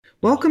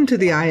Welcome to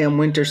the IAM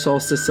Winter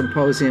Solstice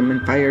Symposium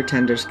and Fire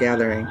Tenders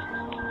Gathering.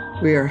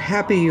 We are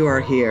happy you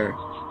are here.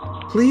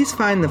 Please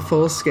find the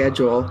full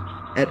schedule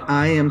at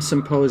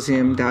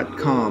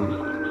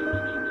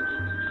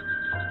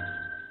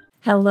iamsymposium.com.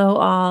 Hello,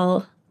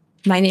 all.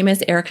 My name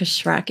is Erika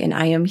Schreck, and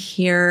I am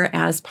here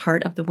as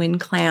part of the Wind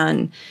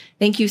Clan.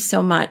 Thank you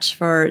so much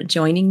for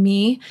joining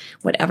me,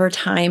 whatever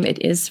time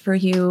it is for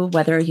you,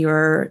 whether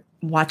you're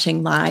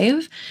watching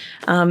live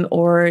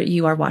or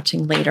you are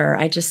watching later.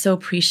 I just so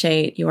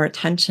appreciate your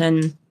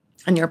attention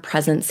and your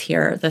presence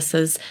here. This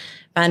has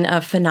been a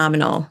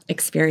phenomenal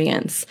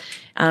experience.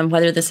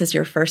 Whether this is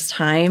your first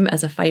time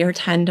as a fire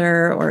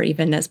tender or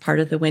even as part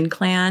of the Wind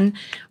Clan,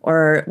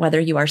 or whether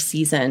you are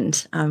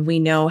seasoned, we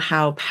know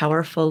how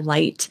powerful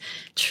light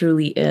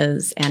truly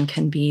is and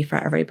can be for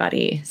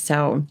everybody.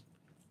 So,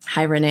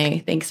 hi,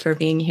 Renee. Thanks for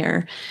being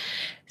here.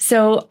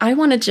 So I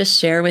want to just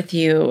share with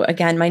you,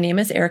 again, my name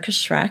is Erika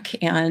Schreck,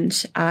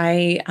 and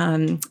I,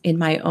 in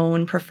my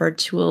own preferred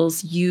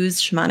tools,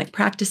 use shamanic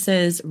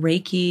practices,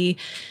 Reiki,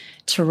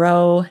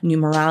 tarot,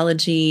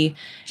 numerology,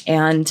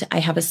 and I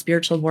have a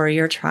spiritual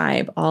warrior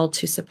tribe, all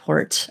to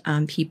support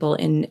people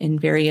in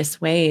various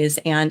ways.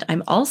 And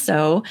I'm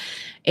also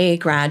a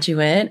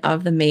graduate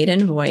of the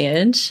maiden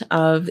voyage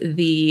of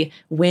the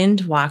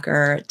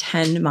Windwalker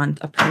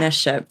 10-month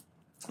apprenticeship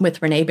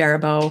with Renee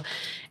Baribeau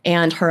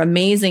and her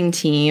amazing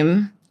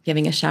team,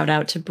 giving a shout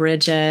out to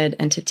Bridget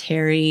and to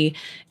Terry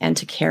and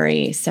to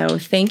Carrie. So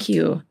thank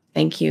you,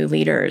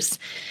 leaders.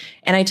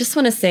 And I just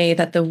want to say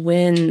that the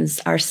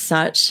winds are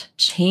such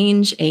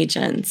change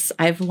agents.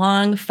 I've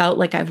long felt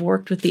like I've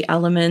worked with the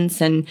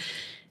elements and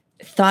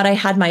thought I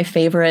had my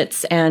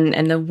favorites,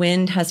 and the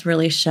wind has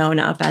really shown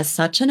up as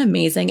such an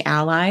amazing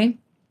ally.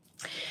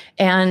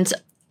 And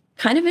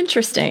kind of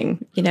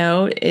interesting,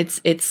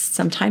 it's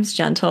sometimes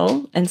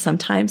gentle and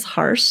sometimes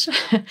harsh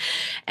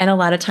and a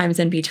lot of times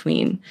in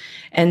between.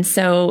 And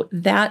so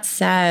that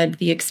said,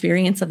 the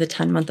experience of the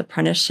 10-month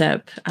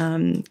apprenticeship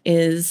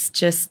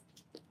has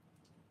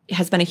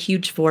been a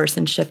huge force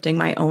in shifting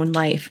my own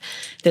life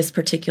this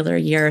particular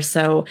year.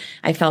 So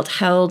I felt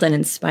held and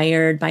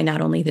inspired by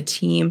not only the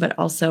team, but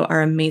also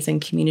our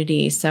amazing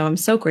community. So I'm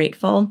so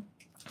grateful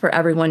for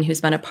everyone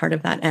who's been a part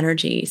of that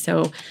energy.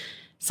 So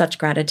such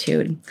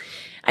gratitude.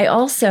 I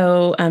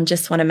also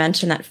just want to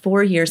mention that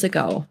 4 years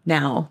ago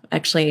now,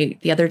 actually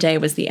the other day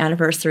was the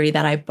anniversary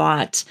that I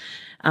bought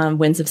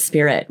Winds of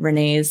Spirit,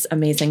 Renee's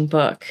amazing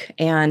book.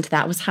 And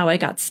that was how I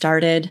got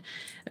started.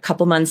 A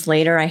couple months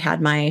later, I had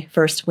my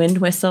first wind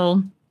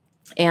whistle.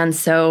 And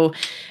so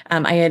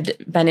I had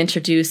been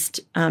introduced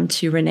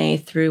to Renee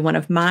through one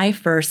of my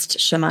first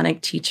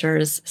shamanic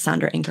teachers,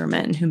 Sandra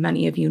Ingerman, who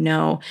many of you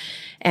know.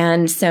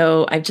 And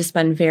so I've just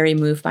been very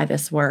moved by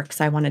this work.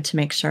 So I wanted to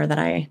make sure that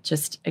I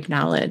just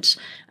acknowledge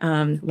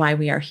why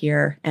we are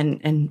here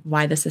and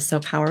why this is so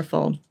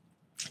powerful.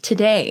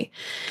 Today,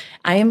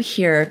 I am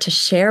here to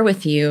share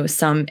with you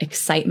some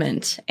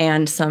excitement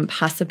and some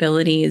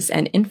possibilities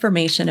and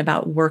information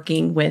about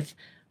working with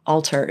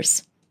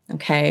altars.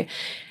 Okay.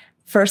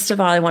 First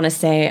of all, I want to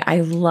say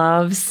I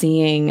love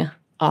seeing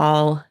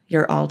all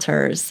your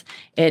altars.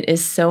 It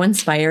is so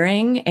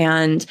inspiring.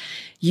 And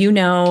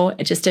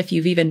just if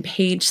you've even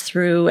paged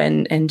through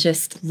and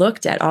just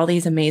looked at all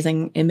these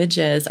amazing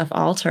images of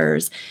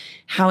altars,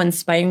 how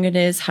inspiring it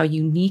is, how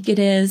unique it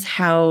is,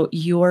 how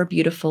your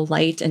beautiful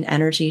light and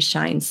energy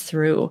shines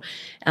through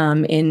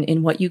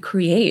in what you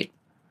create.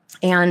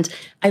 And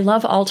I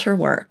love altar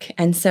work.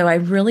 And so I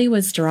really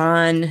was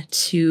drawn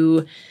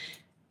to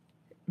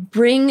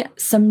bring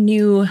some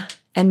new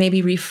and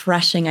maybe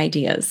refreshing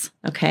ideas.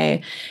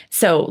 Okay.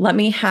 So let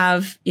me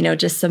have,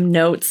 just some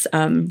notes,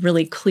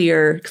 really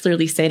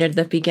clearly stated at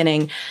the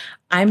beginning.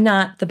 I'm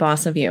not the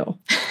boss of you.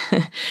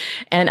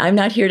 And I'm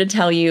not here to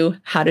tell you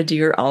how to do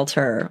your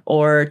altar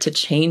or to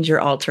change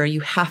your altar.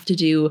 You have to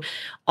do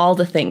all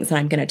the things that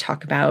I'm going to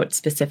talk about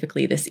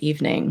specifically this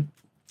evening.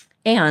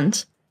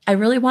 And I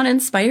really want to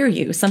inspire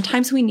you.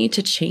 Sometimes we need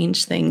to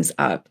change things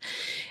up.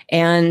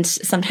 And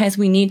sometimes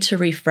we need to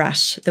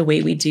refresh the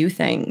way we do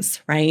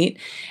things, right?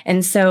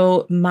 And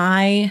so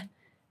my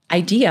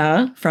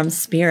idea from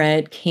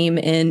Spirit came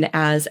in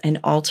as an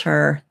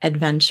altar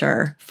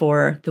adventure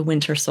for the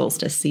winter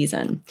solstice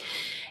season.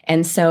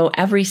 And so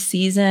every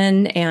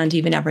season and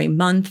even every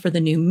month for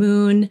the new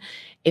moon,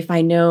 if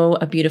I know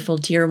a beautiful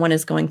dear one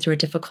is going through a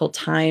difficult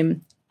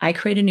time, I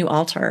create a new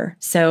altar.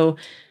 So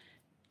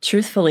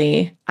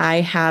truthfully,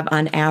 I have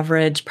on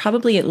average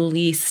probably at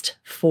least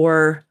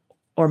 4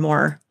 or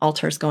more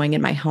altars going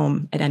in my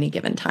home at any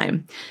given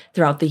time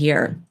throughout the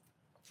year.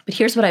 But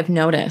here's what I've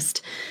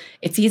noticed.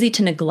 It's easy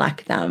to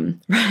neglect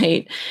them,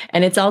 right?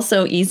 And it's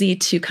also easy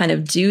to kind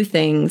of do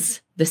things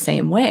the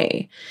same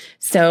way.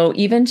 So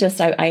even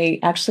just, I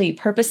actually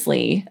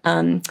purposely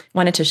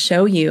wanted to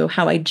show you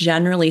how I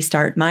generally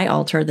start my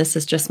altar. This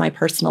is just my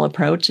personal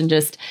approach, and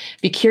just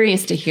be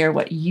curious to hear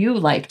what you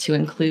like to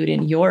include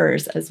in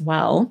yours as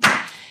well.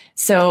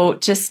 So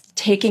just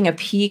taking a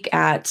peek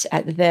at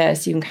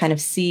this, you can kind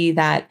of see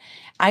that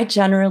I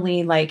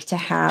generally like to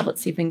have,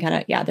 let's see if we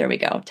can there we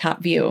go, top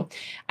view.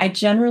 I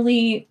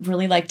generally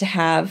really like to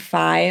have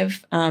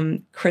 5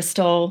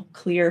 crystal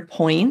clear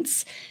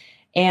points.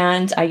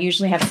 And I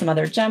usually have some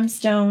other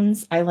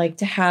gemstones. I like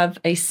to have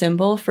a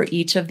symbol for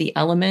each of the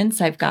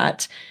elements. I've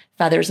got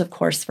feathers, of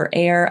course, for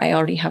air. I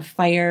already have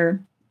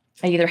fire.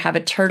 I either have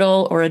a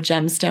turtle or a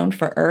gemstone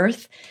for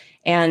earth.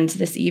 And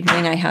this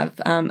evening I have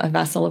a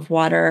vessel of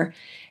water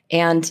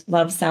and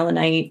love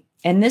selenite.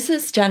 And this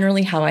is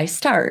generally how I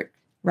start,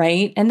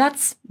 right? And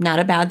that's not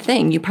a bad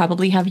thing. You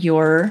probably have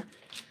your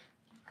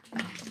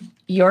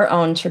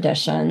own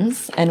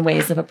traditions and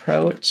ways of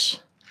approach.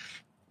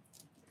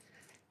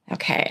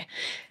 Okay.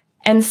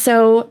 And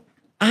so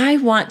I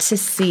want to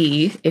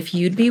see if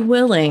you'd be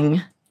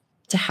willing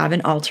to have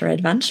an altar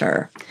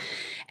adventure.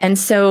 And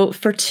so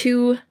for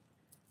 2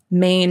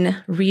 main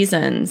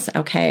reasons,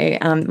 okay.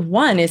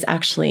 One is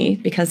actually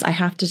because I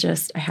have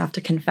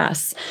to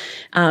confess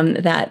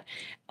that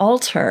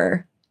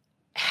altar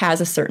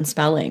has a certain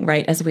spelling,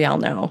 right? As we all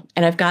know.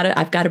 And I've got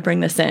to bring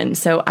this in.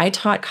 So I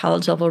taught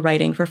college level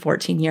writing for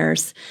 14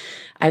 years.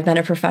 I've been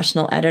a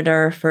professional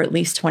editor for at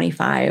least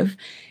 25.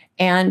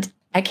 And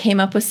I came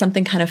up with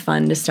something kind of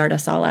fun to start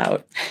us all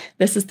out.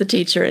 This is the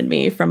teacher in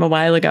me from a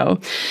while ago.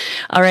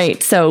 All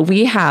right. So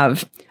we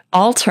have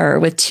altar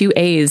with 2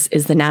 A's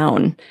is the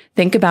noun.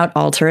 Think about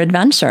altar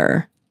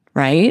adventure,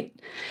 right?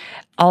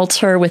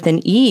 Altar with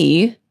an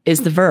E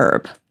is the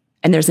verb,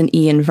 and there's an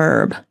E in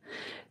verb.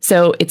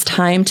 So it's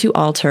time to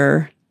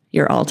alter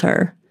your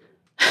altar.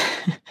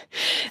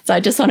 So I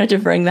just wanted to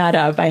bring that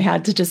up. I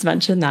had to just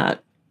mention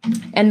that.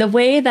 And the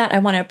way that I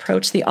want to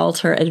approach the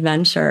altar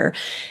adventure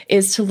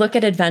is to look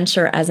at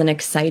adventure as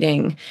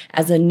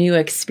as a new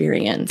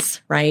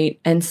experience, right?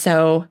 And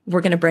so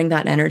we're going to bring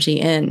that energy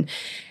in.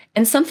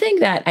 And something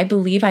that I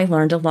believe I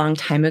learned a long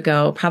time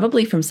ago,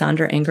 probably from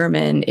Sandra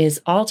Ingerman, is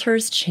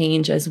altars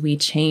change as we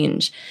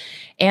change.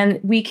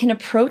 And we can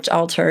approach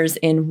altars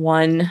in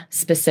one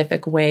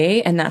specific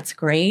way, and that's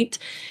great.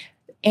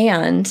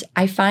 And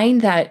I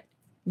find that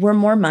we're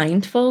more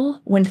mindful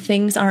when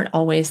things aren't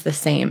always the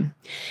same.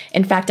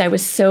 In fact, I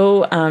was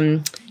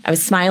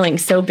smiling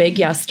so big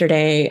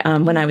yesterday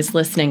when I was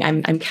listening.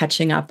 I'm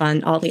catching up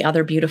on all the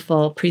other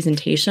beautiful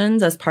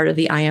presentations as part of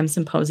the IAM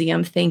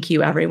Symposium. Thank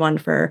you, everyone,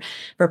 for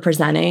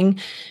presenting.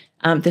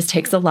 This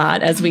takes a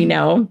lot, as we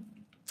know.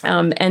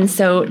 And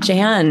so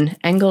Jan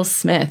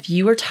Engels-Smith,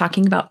 you were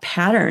talking about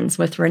patterns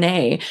with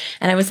Renee.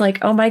 And I was like,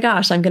 oh my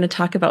gosh, I'm going to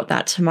talk about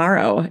that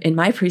tomorrow in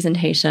my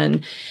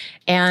presentation.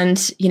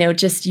 And,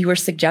 you were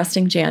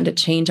suggesting, Jan, to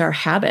change our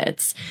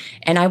habits.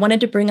 And I wanted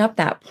to bring up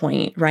that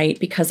point, right?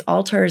 Because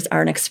altars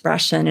are an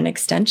expression, an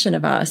extension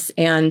of us.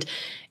 And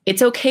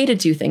it's okay to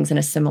do things in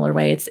a similar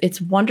way.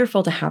 It's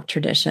wonderful to have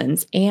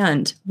traditions.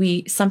 And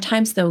we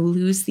sometimes, though,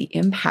 lose the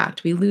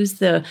impact. We lose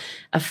the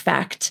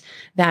effect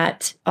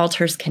that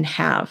altars can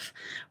have,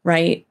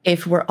 right?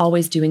 If we're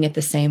always doing it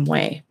the same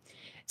way.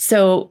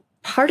 So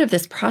part of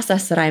this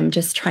process that I'm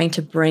just trying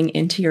to bring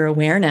into your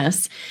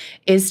awareness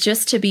is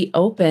just to be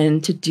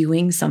open to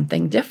doing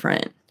something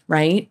different,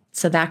 right?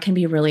 So that can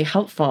be really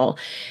helpful.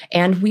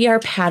 And we are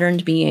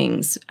patterned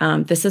beings.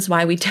 This is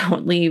why we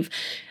don't leave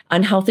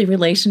unhealthy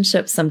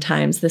relationships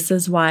sometimes. This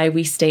is why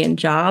we stay in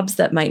jobs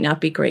that might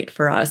not be great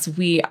for us.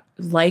 We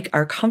like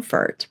our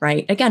comfort,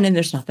 right? Again, and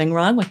there's nothing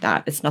wrong with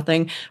that. It's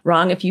nothing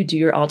wrong if you do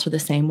your altar the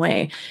same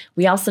way.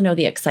 We also know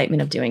the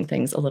excitement of doing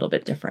things a little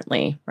bit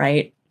differently,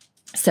 right?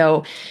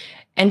 So,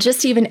 and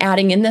just even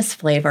adding in this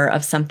flavor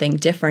of something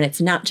different,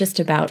 it's not just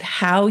about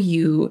how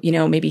you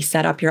maybe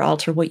set up your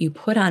altar, what you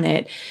put on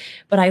it.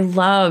 But I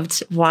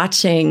loved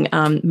watching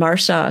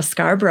Marsha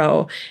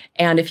Scarborough.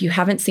 And if you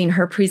haven't seen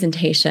her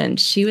presentation,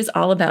 she was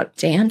all about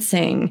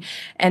dancing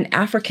and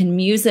African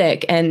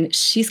music, and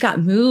she's got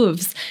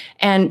moves.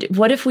 And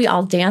what if we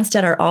all danced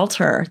at our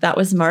altar? That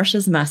was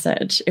Marsha's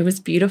message. It was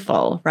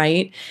beautiful,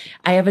 right?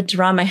 I have a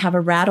drum, I have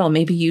a rattle,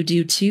 maybe you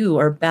do too,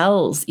 or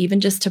bells, even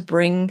just to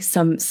bring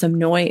some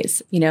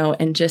noise,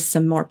 and just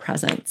some more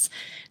presence.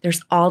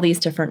 There's all these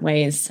different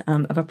ways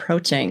of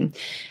approaching.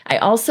 I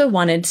also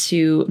wanted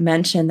to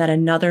mention that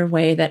another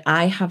way that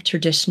I have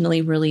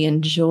traditionally really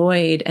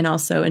enjoyed and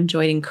also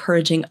enjoyed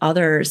encouraging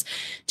others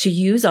to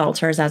use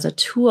altars as a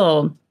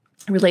tool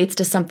relates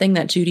to something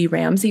that Judy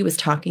Ramsey was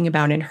talking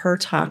about in her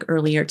talk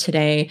earlier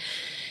today.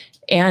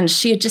 And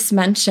she had just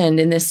mentioned,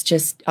 and this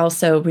just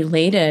also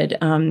related,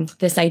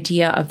 this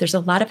idea of there's a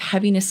lot of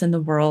heaviness in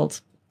the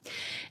world.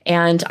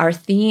 And our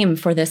theme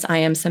for this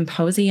IAM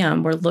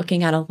Symposium, we're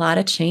looking at a lot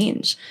of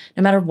change.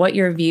 No matter what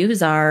your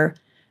views are,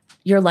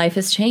 your life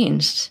has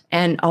changed.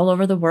 And all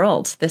over the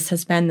world, this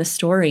has been the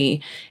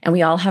story. And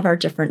we all have our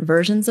different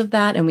versions of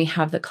that, and we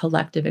have the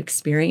collective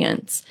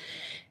experience.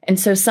 And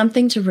so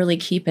something to really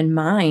keep in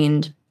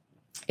mind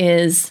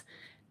is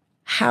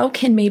how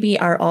can maybe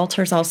our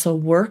altars also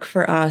work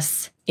for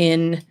us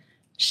in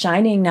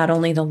shining not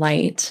only the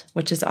light,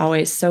 which is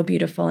always so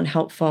beautiful and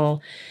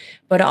helpful,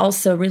 but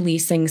also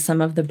releasing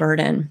some of the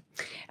burden.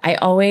 I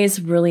always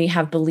really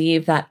have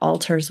believed that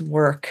altars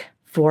work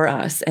for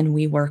us and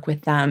we work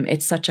with them.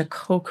 It's such a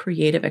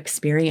co-creative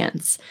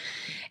experience.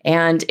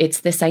 And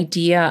it's this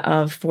idea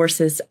of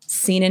forces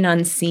seen and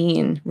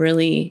unseen,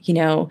 really,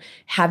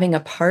 having a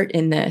part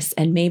in this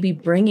and maybe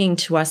bringing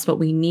to us what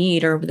we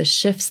need or the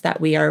shifts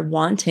that we are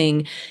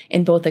wanting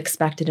in both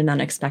expected and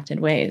unexpected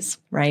ways,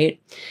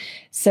 right?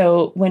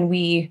 So when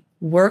we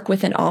work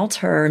with an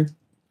altar,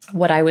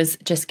 what I was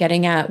just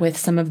getting at with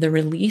some of the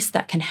release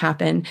that can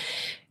happen,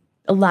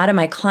 a lot of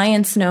my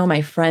clients know,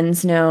 my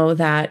friends know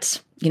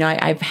that,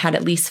 I've had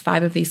at least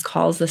 5 of these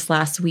calls this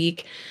last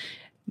week.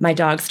 My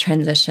dog's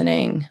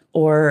transitioning,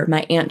 or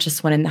my aunt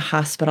just went in the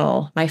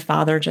hospital. My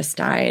father just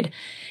died.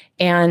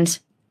 And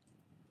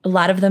a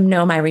lot of them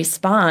know my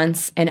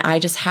response. And I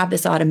just have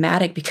this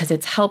automatic because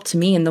it's helped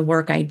me in the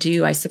work I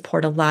do. I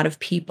support a lot of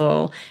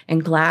people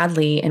and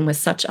gladly and with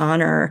such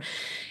honor.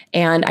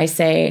 And I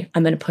say,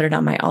 I'm going to put it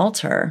on my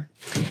altar.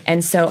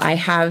 And so I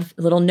have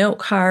little note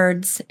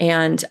cards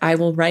and I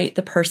will write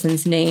the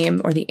person's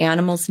name or the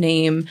animal's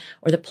name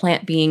or the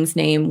plant being's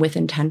name with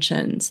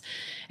intentions.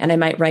 And I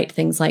might write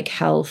things like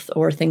health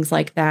or things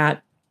like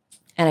that.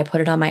 And I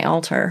put it on my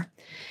altar.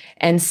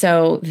 And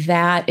so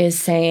that is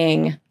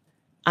saying,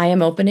 I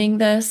am opening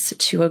this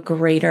to a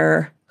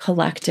greater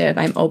collective.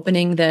 I'm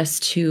opening this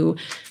to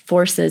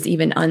forces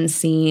even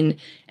unseen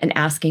and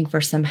asking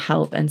for some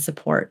help and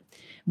support.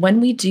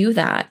 When we do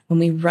that, when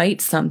we write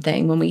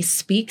something, when we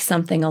speak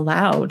something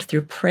aloud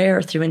through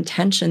prayer, through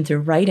intention,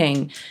 through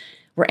writing,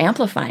 we're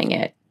amplifying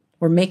it.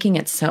 We're making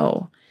it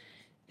so.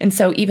 And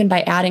so even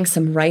by adding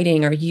some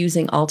writing or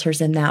using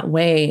altars in that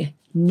way,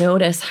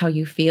 notice how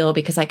you feel,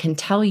 because I can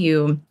tell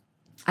you,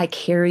 I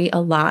carry a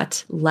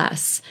lot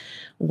less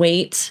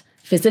weight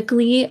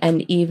physically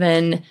and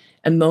even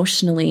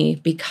emotionally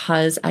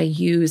because I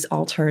use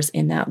altars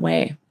in that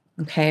way.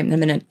 Okay. And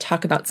I'm going to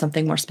talk about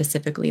something more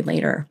specifically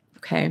later.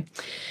 Okay.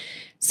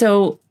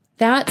 So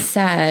that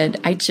said,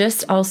 I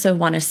just also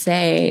want to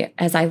say,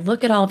 as I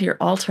look at all of your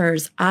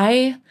altars,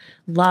 I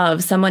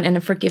love someone,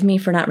 and forgive me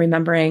for not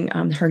remembering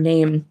her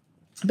name,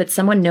 but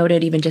someone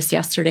noted even just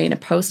yesterday in a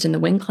post in the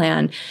Wing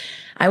Clan,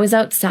 I was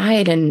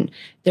outside and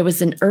there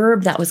was an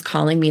herb that was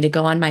calling me to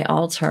go on my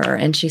altar.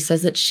 And she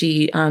says that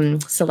she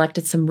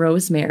selected some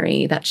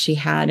rosemary that she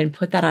had and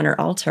put that on her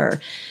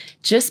altar.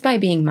 Just by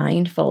being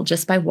mindful,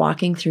 just by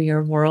walking through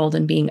your world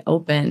and being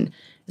open,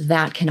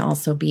 that can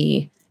also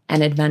be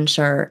an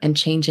adventure and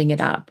changing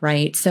it up,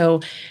 right?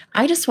 So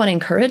I just want to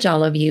encourage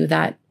all of you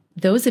that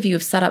those of you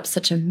who've set up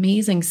such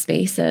amazing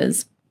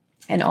spaces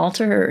and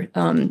altar,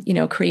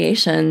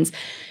 creations,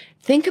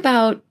 think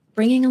about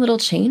bringing a little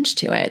change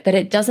to it, that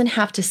it doesn't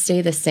have to stay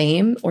the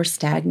same or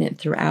stagnant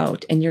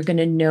throughout. And you're going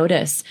to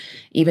notice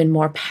even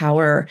more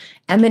power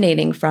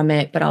emanating from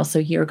it, but also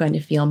you're going to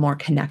feel more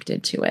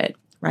connected to it,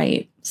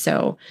 right?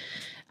 So,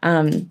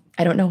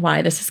 I don't know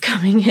why this is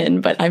coming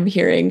in, but I'm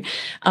hearing,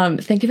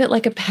 think of it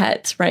like a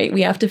pet, right?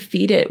 We have to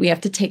feed it. We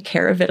have to take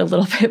care of it a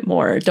little bit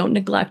more. Don't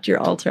neglect your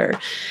altar.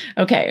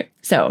 Okay.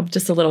 So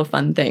just a little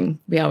fun thing.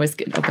 We always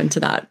get open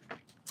to that.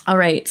 All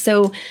right.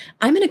 So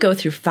I'm going to go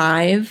through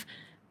 5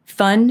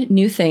 fun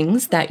new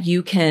things that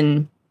you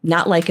can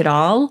not like at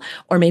all,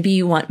 or maybe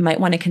you might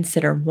want to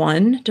consider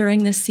one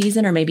during this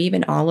season, or maybe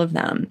even all of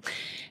them.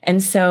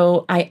 And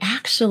so I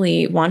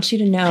actually want you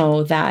to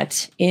know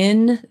that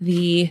in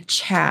the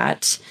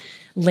chat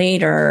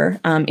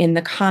later, in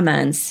the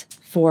comments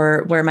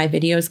for where my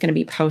video is going to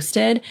be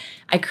posted,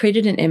 I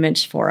created an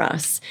image for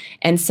us.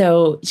 And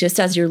so just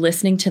as you're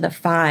listening to the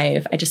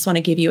 5, I just want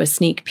to give you a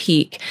sneak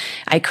peek.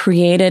 I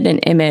created an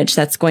image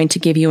that's going to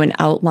give you an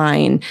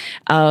outline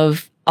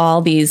of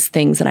all these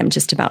things that I'm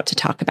just about to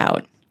talk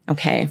about.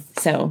 Okay,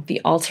 so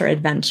the altar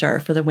adventure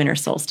for the winter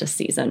solstice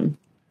season.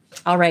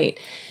 All right,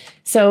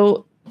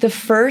 so the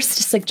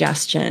first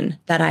suggestion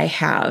that I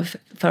have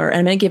and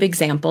I'm going to give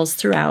examples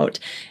throughout,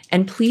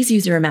 and please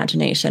use your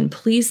imagination.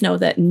 Please know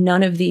that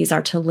none of these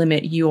are to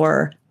limit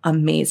your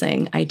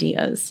amazing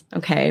ideas,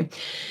 okay?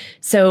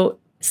 So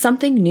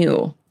something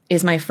new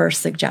is my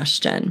first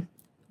suggestion.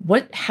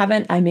 What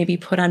haven't I maybe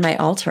put on my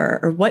altar,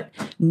 or what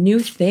new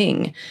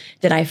thing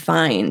did I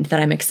find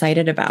that I'm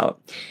excited about?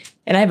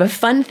 And I have a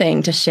fun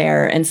thing to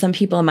share, and some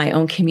people in my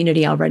own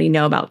community already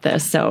know about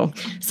this. So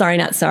sorry,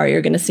 not sorry,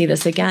 you're going to see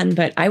this again.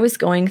 But I was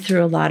going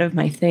through a lot of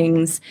my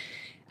things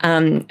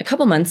a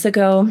couple months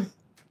ago,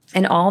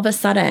 and all of a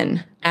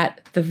sudden, at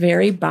the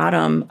very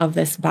bottom of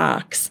this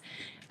box,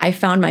 I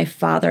found my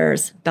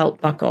father's belt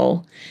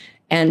buckle.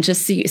 And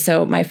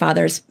so my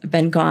father's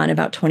been gone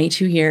about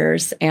 22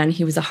 years, and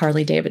he was a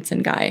Harley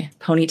Davidson guy,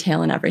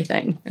 ponytail and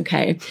everything.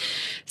 Okay.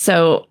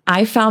 So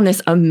I found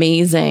this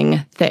amazing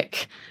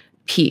thick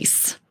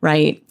piece,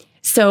 right?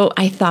 So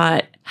I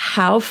thought,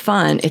 how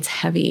fun. It's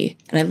heavy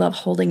and I love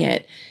holding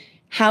it.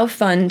 How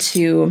fun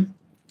to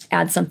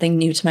add something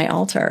new to my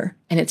altar.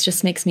 And it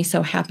just makes me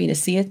so happy to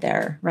see it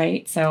there,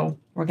 right? So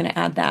we're going to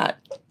add that,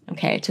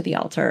 okay, to the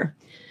altar.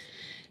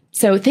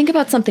 So think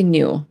about something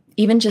new,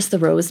 even just the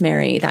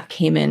rosemary that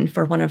came in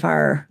for one of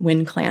our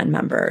Wind Clan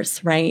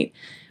members, right?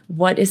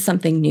 What is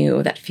something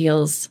new that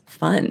feels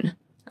fun?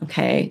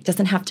 Okay. It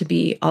doesn't have to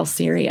be all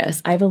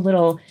serious. I have a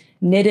little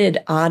knitted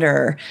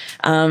otter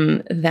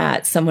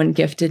that someone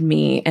gifted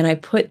me, and I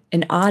put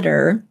an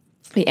otter,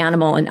 the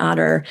animal, an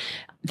otter,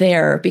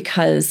 there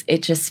because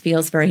it just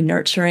feels very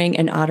nurturing,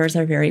 and otters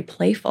are very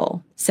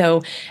playful.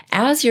 So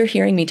as you're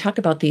hearing me talk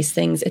about these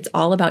things, it's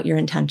all about your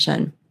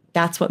intention.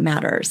 That's what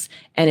matters.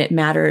 And it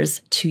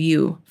matters to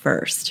you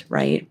first,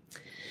 right?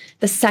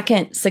 The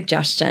second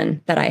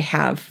suggestion that I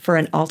have for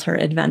an altar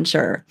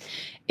adventure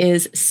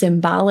is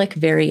symbolic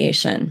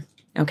variation.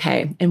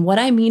 Okay. And what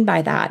I mean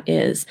by that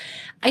is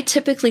I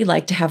typically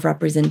like to have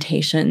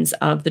representations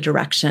of the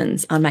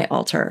directions on my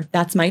altar.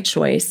 That's my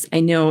choice.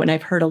 I know, and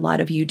I've heard a lot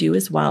of you do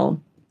as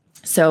well.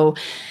 So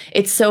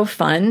it's so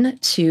fun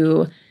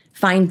to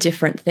find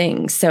different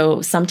things.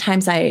 So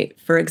sometimes I,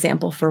 for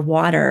example, for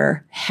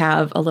water,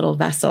 have a little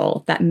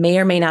vessel that may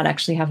or may not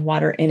actually have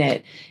water in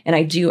it. And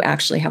I do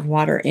actually have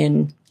water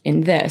in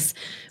this,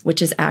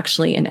 which is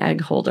actually an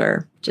egg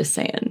holder, just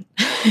saying.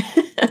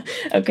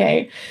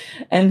 Okay.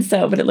 And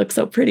so, but it looks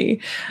so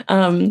pretty.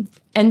 And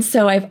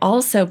so I've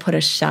also put a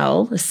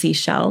shell, a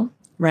seashell,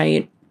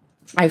 right?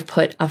 I've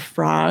put a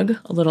frog,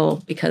 a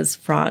little, because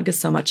frog is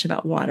so much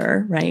about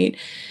water, right?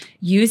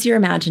 Use your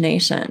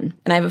imagination.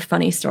 And I have a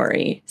funny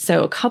story.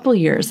 So a couple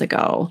years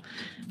ago,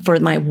 for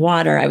my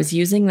water, I was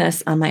using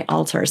this on my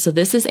altar. So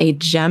this is a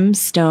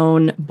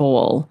gemstone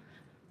bowl.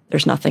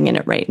 There's nothing in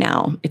it right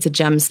now. It's a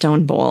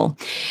gemstone bowl.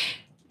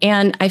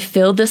 And I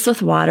filled this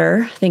with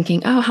water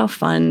thinking, oh, how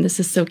fun. This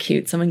is so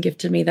cute. Someone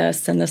gifted me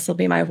this, and this will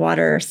be my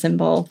water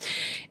symbol.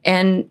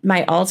 And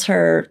my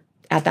altar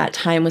at that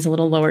time was a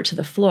little lower to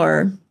the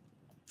floor.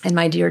 And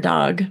my dear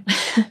dog,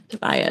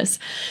 Tobias,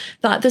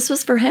 thought this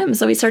was for him.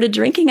 So he started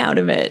drinking out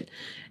of it.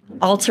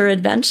 Altar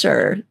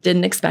adventure.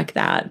 Didn't expect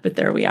that, but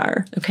there we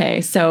are.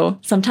 Okay. So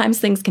sometimes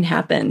things can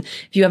happen.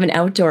 If you have an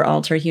outdoor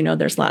altar, you know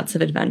there's lots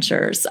of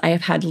adventures. I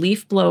have had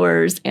leaf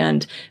blowers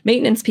and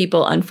maintenance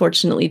people,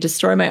 unfortunately,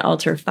 destroy my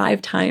altar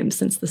 5 times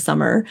since the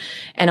summer.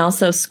 And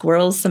also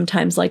squirrels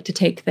sometimes like to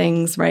take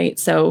things, right?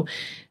 So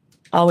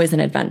always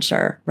an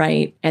adventure,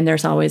 right? And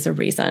there's always a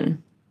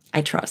reason.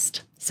 I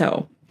trust.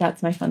 So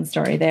that's my fun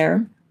story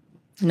there.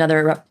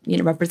 Another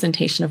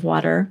representation of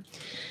water.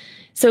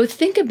 So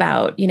think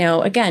about,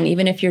 again,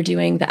 even if you're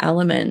doing the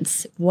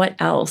elements, what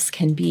else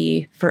can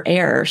be for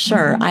air?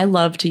 Sure, I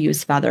love to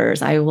use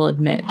feathers. I will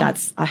admit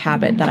that's a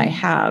habit that I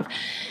have.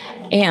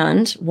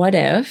 And what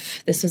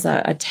if, this is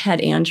a Ted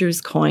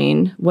Andrews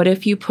coin, what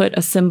if you put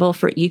a symbol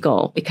for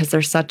eagle? Because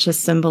there's such a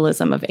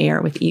symbolism of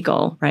air with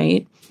eagle,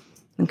 right?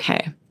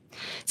 Okay.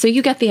 So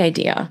you get the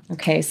idea.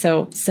 Okay.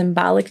 So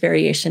symbolic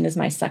variation is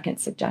my second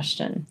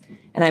suggestion.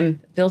 And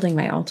I'm building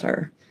my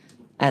altar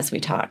as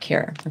we talk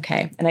here.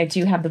 Okay. And I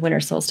do have the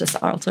winter solstice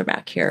altar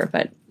back here,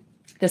 but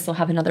this will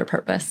have another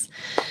purpose.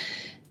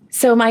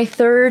 So my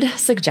third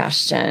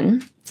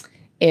suggestion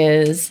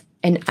is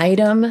an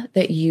item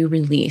that you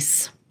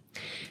release.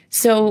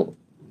 So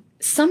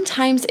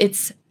sometimes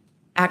it's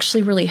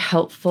actually really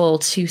helpful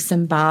to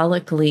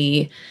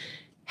symbolically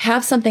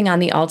have something on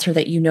the altar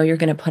that you're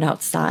going to put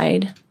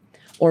outside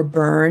or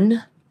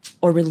burn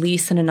or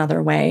release in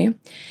another way.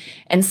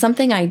 And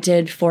something I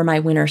did for my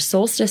winter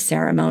solstice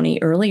ceremony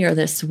earlier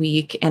this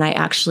week, and I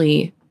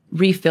actually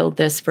refilled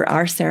this for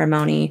our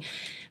ceremony,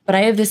 but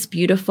I have this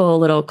beautiful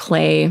little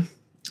clay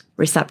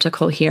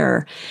receptacle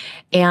here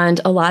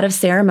and a lot of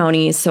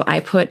ceremonies. So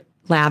I put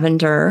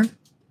lavender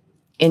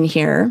in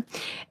here,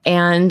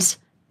 and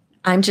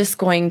I'm just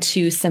going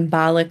to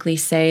symbolically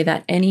say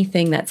that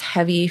anything that's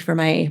heavy for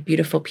my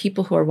beautiful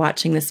people who are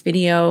watching this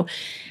video,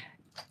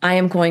 I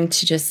am going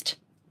to just,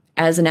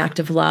 as an act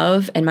of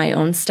love and my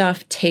own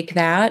stuff, take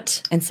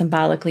that and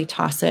symbolically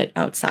toss it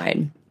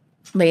outside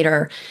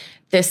later.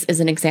 This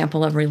is an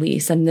example of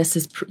release, and this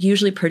is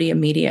usually pretty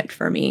immediate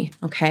for me,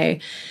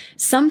 okay?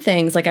 Some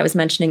things, like I was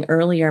mentioning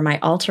earlier, my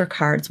altar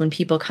cards, when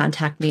people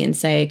contact me and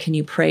say, can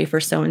you pray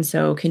for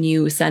so-and-so? Can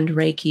you send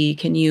Reiki?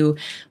 Can you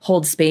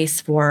hold space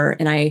for,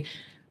 and I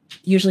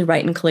usually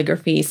write in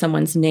calligraphy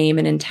someone's name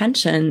and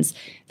intentions,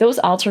 those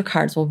altar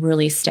cards will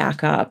really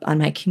stack up on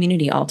my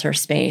community altar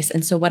space.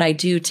 And so what I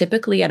do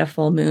typically at a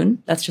full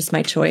moon, that's just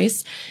my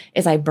choice,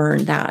 is I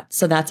burn that.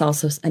 So that's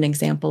also an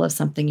example of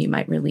something you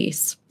might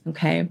release,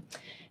 okay?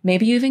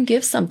 Maybe you even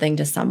give something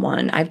to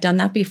someone. I've done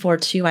that before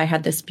too. I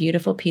had this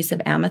beautiful piece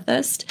of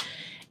amethyst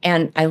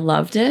and I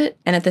loved it.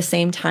 And at the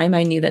same time,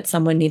 I knew that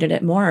someone needed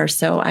it more.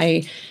 So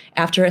I,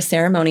 after a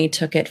ceremony,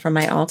 took it from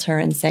my altar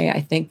and say,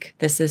 I think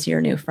this is your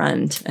new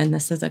friend and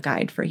this is a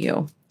guide for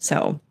you.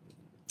 So,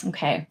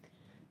 okay,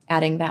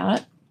 adding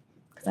that,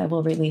 because I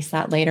will release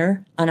that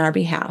later on our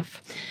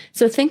behalf.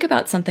 So think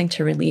about something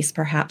to release,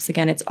 perhaps.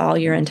 Again, it's all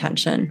your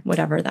intention,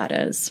 whatever that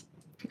is.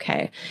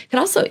 Okay. It can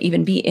also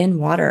even be in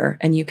water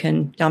and you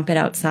can dump it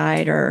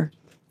outside or,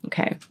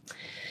 okay.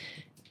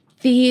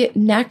 The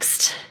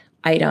next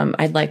item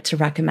I'd like to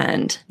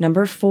recommend,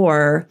 number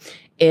 4,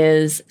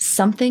 is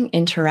something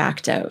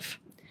interactive.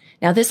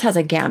 Now, this has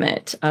a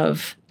gamut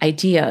of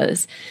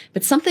ideas,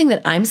 but something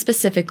that I'm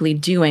specifically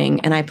doing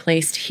and I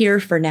placed here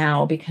for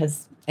now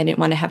because I didn't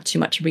want to have too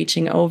much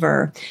reaching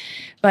over.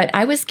 But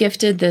I was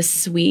gifted this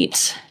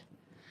sweet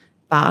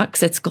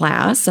box. It's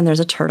glass and there's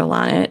a turtle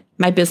on it.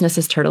 My business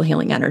is turtle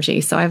healing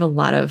energy. So I have a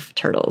lot of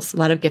turtles, a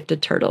lot of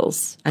gifted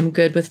turtles. I'm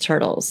good with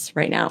turtles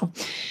right now.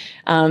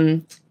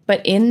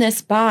 But in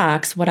this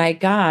box, what I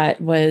got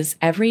was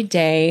every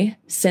day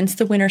since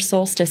the winter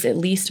solstice, at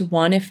least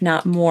one, if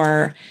not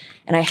more.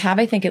 And I have,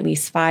 I think, at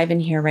least 5 in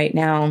here right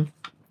now.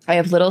 I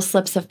have little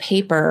slips of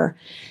paper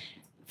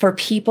for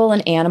people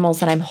and animals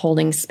that I'm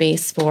holding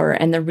space for.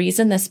 And the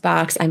reason this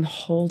box, I'm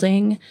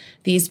holding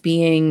these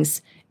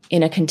beings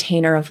in a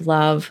container of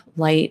love,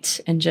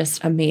 light, and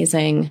just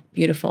amazing,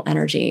 beautiful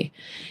energy.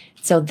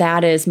 So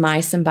that is my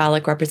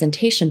symbolic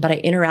representation, but I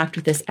interact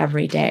with this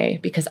every day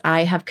because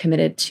I have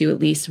committed to at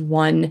least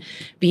one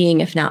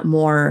being, if not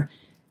more,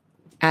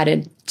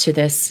 added to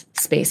this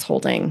space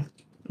holding.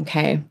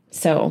 Okay,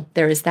 so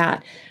there is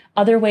that.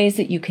 Other ways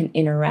that you can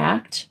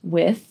interact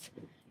with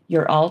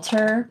your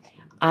altar.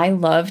 I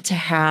love to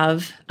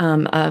have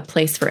a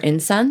place for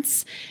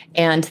incense,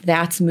 and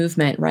that's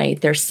movement, right?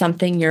 There's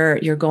something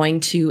you're going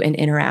to and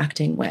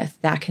interacting with.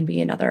 That can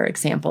be another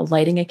example.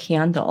 Lighting a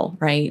candle,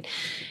 right?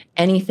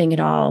 Anything at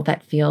all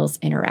that feels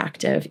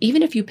interactive.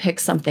 Even if you pick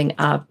something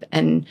up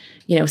and,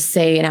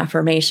 say an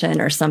affirmation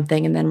or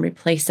something and then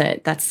replace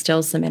it, that's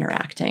still some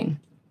interacting.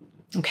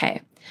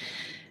 Okay.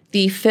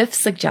 The 5th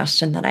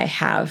suggestion that I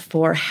have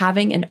for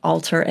having an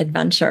altar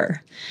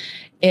adventure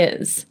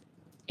is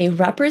a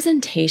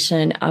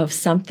representation of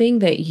something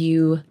that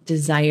you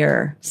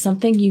desire,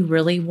 something you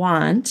really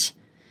want.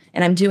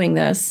 And I'm doing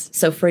this.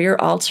 So for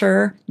your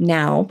altar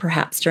now,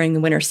 perhaps during the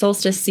winter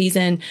solstice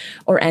season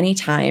or any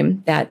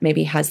time that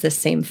maybe has the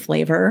same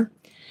flavor.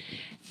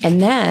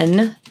 And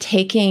then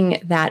taking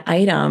that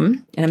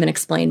item, and I'm going to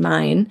explain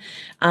mine,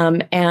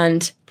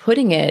 and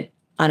putting it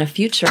on a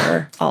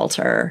future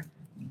altar.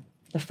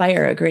 The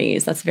fire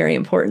agrees. That's very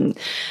important.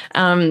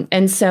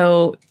 And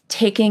so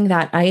taking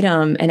that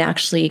item and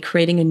actually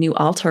creating a new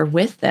altar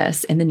with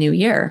this in the new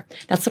year.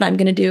 That's what I'm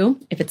going to do.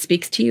 If it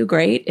speaks to you,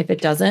 great. If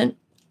it doesn't,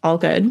 all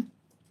good.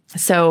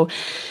 So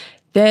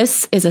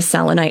this is a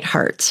selenite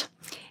heart.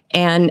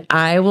 And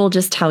I will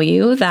just tell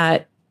you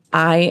that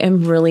I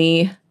am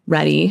really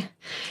ready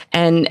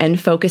and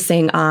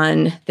focusing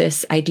on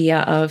this idea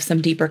of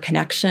some deeper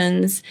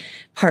connections,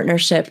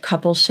 partnership,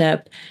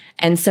 coupleship.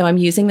 And so I'm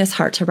using this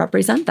heart to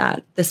represent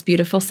that, this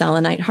beautiful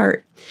selenite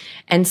heart.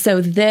 And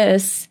so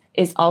this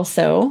is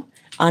also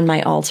on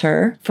my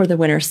altar for the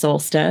winter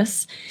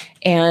solstice.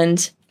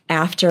 And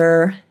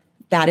after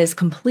that is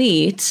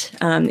complete,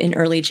 in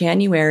early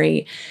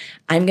January,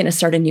 I'm going to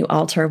start a new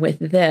altar with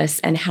this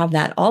and have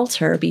that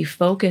altar be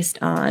focused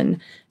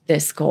on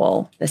this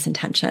goal, this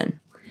intention.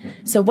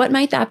 So what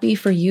might that be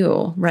for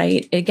you,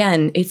 right?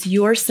 Again, it's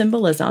your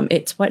symbolism.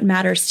 It's what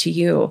matters to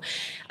you.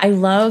 I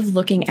love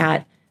looking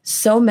at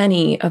so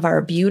many of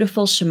our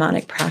beautiful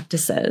shamanic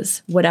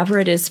practices, whatever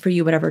it is for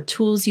you, whatever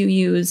tools you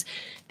use,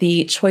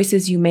 the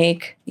choices you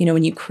make,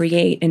 when you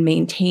create and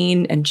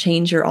maintain and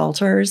change your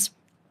altars,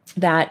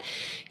 that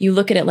you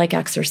look at it like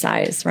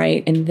exercise,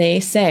 right? And they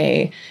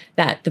say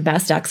that the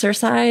best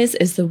exercise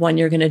is the one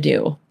you're going to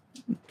do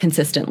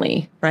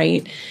consistently,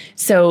 right?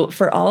 So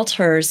for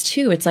altars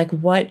too, it's like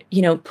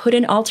put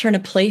an altar in a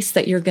place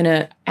that you're going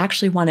to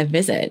actually want to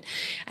visit.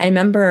 I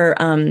remember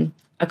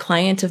a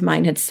client of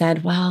mine had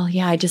said, well,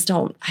 yeah, I'm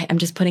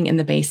just putting it in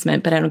the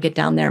basement, but I don't get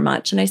down there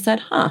much. And I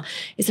said,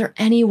 is there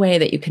any way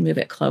that you can move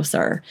it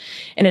closer?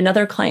 In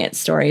another client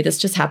story, this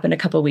just happened a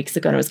couple of weeks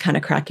ago and it was kind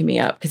of cracking me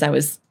up because I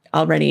was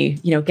already,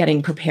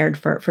 getting prepared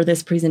for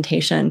this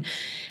presentation,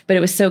 but it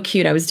was so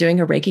cute. I was doing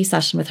a Reiki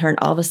session with her and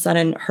all of a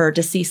sudden her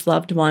deceased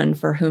loved one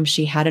for whom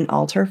she had an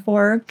altar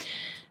for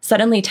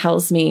suddenly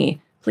tells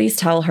me, please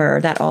tell her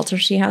that altar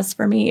she has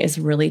for me is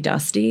really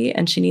dusty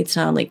and she needs to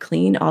not only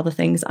clean all the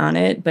things on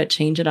it, but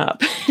change it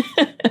up.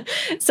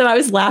 So I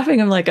was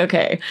laughing. I'm like,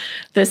 okay,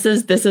 this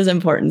is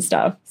important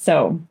stuff.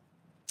 So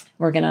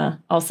we're going to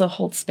also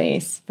hold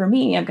space for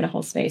me. I'm going to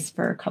hold space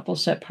for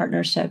coupleship,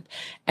 partnership,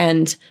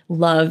 and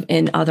love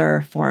in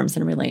other forms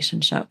and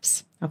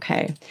relationships.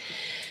 Okay.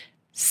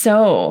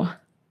 So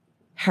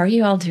how are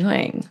you all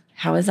doing?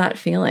 How is that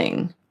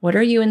feeling? What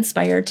are you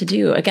inspired to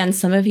do? Again,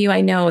 some of you,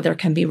 I know there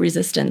can be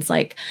resistance,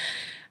 like,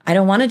 I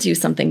don't want to do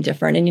something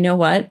different. And you know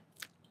what?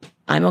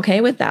 I'm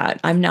okay with that.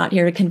 I'm not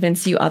here to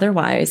convince you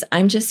otherwise.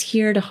 I'm just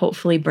here to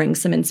hopefully bring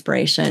some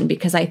inspiration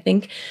because I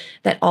think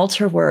that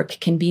altar work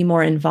can be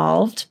more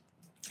involved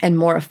and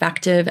more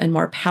effective and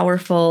more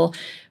powerful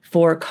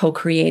for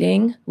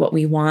co-creating what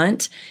we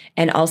want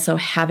and also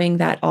having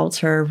that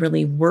altar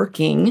really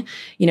working,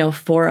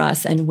 for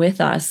us and with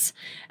us.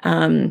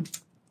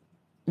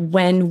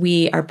 When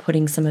we are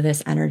putting some of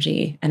this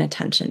energy and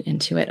attention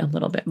into it a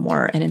little bit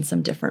more and in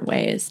some different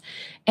ways.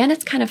 And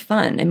it's kind of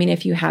fun. I mean,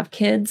 if you have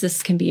kids,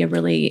 this can be a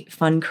really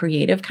fun,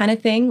 creative kind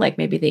of thing. Like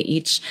maybe they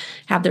each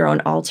have their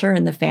own altar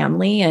in the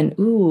family and,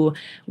 ooh,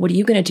 what are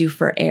you going to do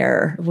for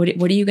air? What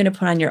are you going to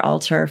put on your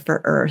altar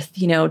for earth?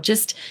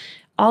 Just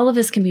all of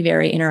this can be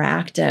very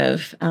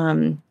interactive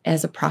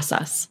as a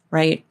process,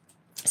 right?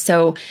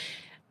 So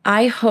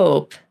I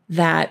hope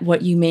that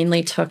what you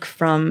mainly took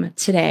from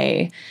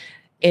today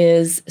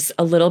is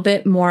a little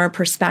bit more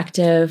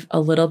perspective, a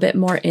little bit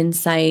more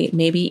insight,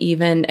 maybe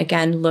even,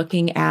 again,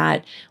 looking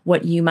at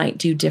what you might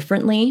do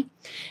differently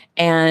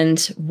and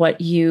what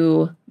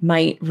you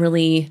might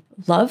really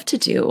love to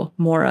do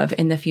more of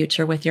in the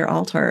future with your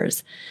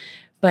altars.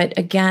 But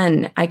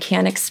again, I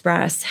can't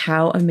express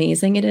how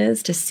amazing it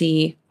is to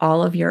see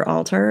all of your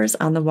altars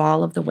on the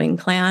wall of the Wing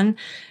Clan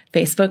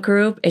Facebook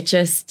group. It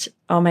just,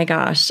 oh my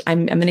gosh,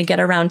 I'm going to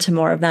get around to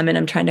more of them, and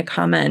I'm trying to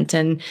comment,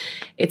 and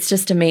it's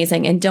just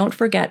amazing. And don't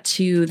forget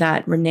too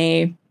that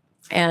Renee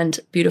and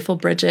beautiful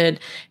Bridget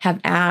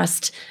have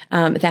asked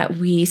that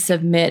we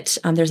submit,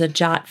 there's a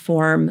Jot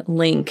form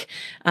link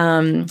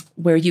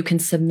where you can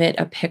submit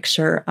a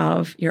picture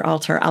of your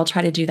altar. I'll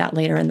try to do that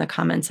later in the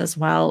comments as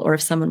well. Or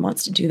if someone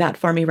wants to do that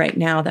for me right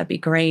now, that'd be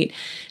great.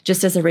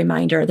 Just as a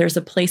reminder, there's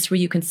a place where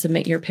you can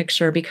submit your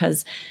picture,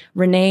 because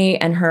Renee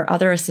and her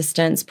other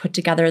assistants put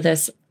together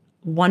this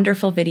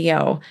wonderful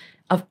video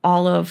of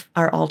all of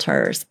our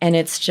altars. And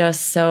it's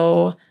just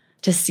so,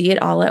 to see it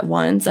all at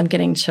once, I'm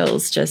getting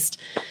chills just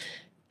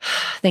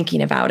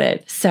thinking about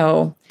it.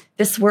 So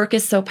this work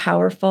is so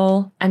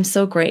powerful. I'm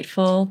so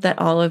grateful that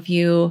all of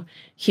you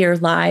here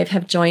live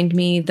have joined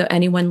me.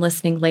 Anyone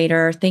listening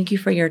later, thank you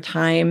for your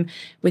time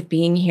with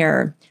being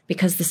here,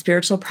 because the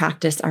spiritual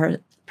practices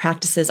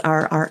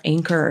are our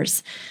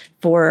anchors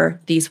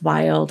for these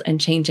wild and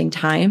changing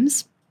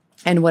times.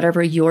 And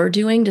whatever you're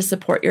doing to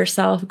support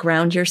yourself,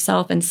 ground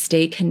yourself, and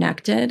stay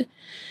connected,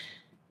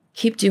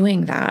 keep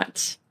doing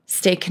that.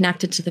 Stay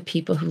connected to the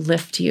people who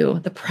lift you,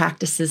 the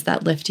practices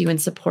that lift you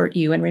and support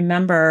you. And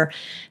remember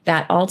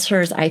that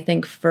altars, I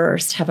think,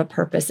 first have a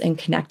purpose in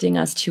connecting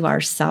us to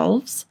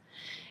ourselves.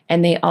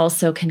 And they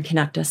also can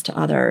connect us to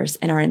others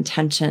and our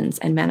intentions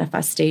and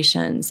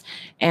manifestations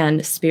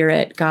and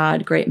spirit,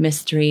 God, great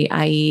mystery,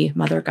 i.e.,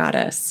 Mother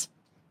Goddess,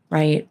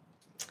 right?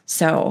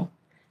 So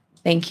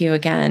thank you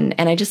again.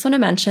 And I just want to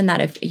mention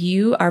that if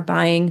you are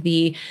buying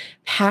the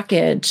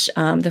package,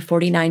 the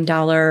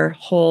 $49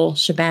 whole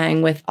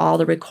shebang with all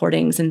the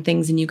recordings and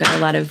things, and you got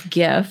a lot of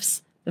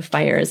gifts, the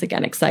fire is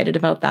again excited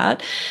about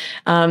that.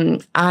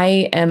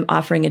 I am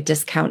offering a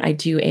discount. I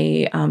do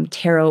a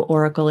Tarot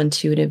Oracle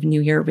Intuitive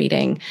New Year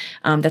reading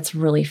that's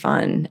really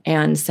fun.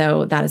 And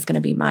so that is going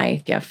to be my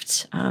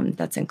gift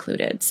that's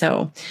included.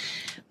 So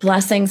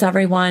blessings,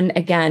 everyone.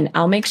 Again,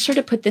 I'll make sure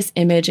to put this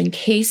image in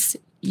case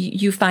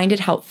you find it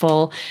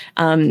helpful.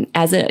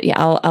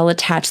 I'll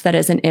attach that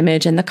as an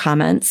image in the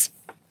comments,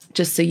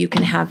 just so you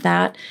can have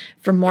that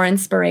for more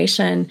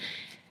inspiration.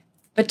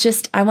 But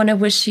I want to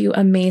wish you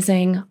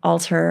amazing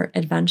altar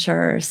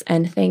adventures,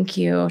 and thank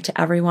you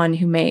to everyone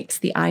who makes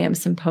the IAM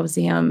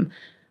Symposium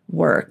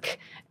work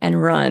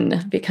and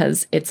run,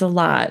 because it's a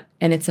lot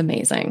and it's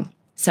amazing.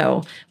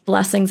 So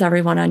blessings,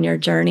 everyone, on your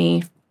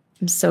journey.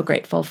 I'm so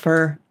grateful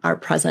for our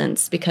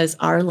presence, because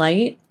our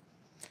light,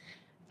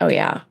 oh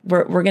yeah,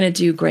 we're going to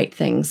do great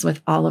things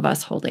with all of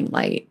us holding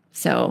light.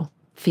 So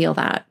feel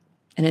that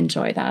and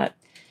enjoy that.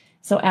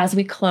 So as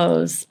we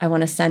close, I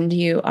want to send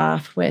you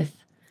off with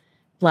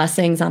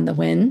blessings on the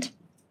wind,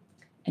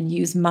 and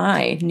use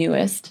my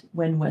newest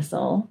wind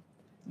whistle.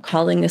 I'm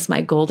calling this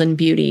my golden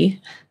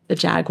beauty, the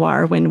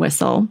Jaguar wind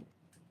whistle.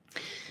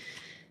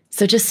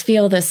 So just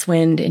feel this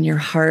wind in your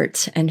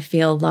heart and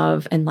feel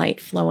love and light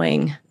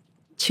flowing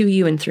to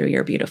you and through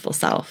your beautiful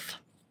self.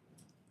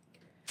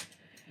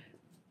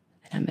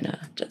 I'm going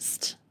to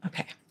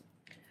okay.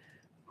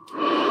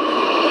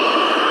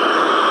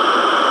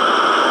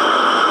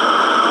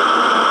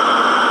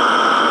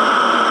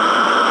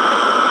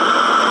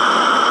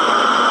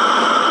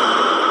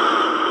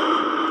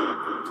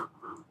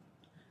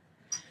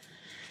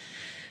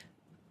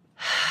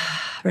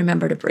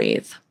 Remember to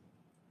breathe.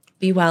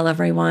 Be well,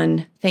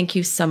 everyone. Thank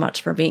you so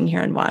much for being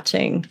here and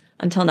watching.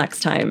 Until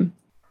next time.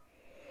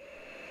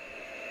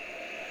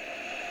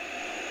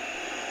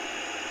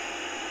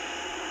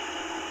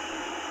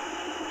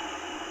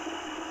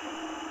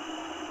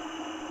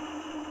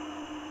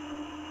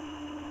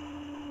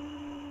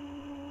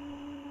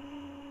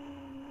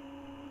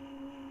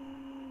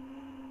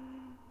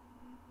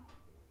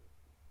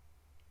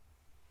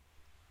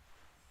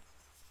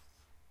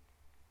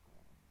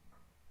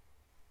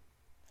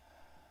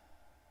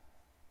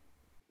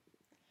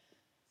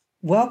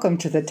 Welcome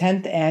to the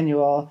 10th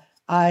annual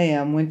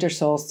IAM Winter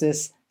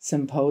Solstice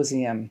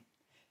Symposium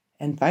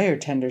and Fire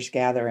Tenders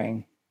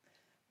Gathering.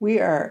 We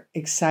are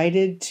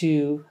excited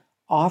to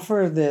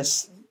offer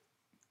this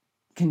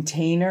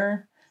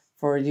container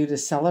for you to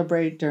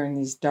celebrate during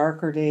these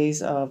darker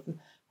days of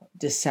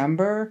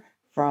December,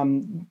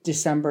 from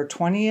December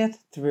 20th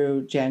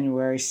through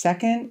January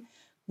 2nd.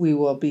 We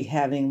will be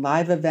having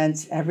live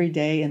events every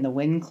day in the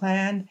Wind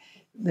Clan.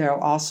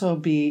 There'll also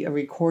be a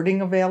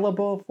recording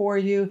available for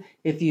you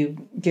if you've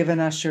given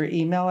us your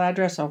email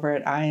address over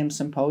at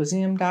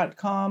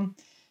iamsymposium.com.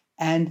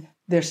 And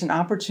there's an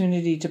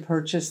opportunity to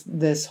purchase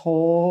this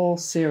whole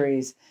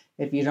series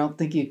if you don't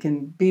think you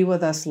can be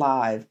with us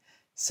live.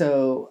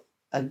 So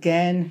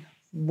again,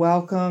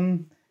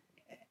 welcome,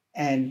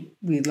 and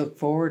we look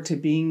forward to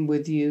being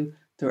with you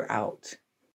throughout.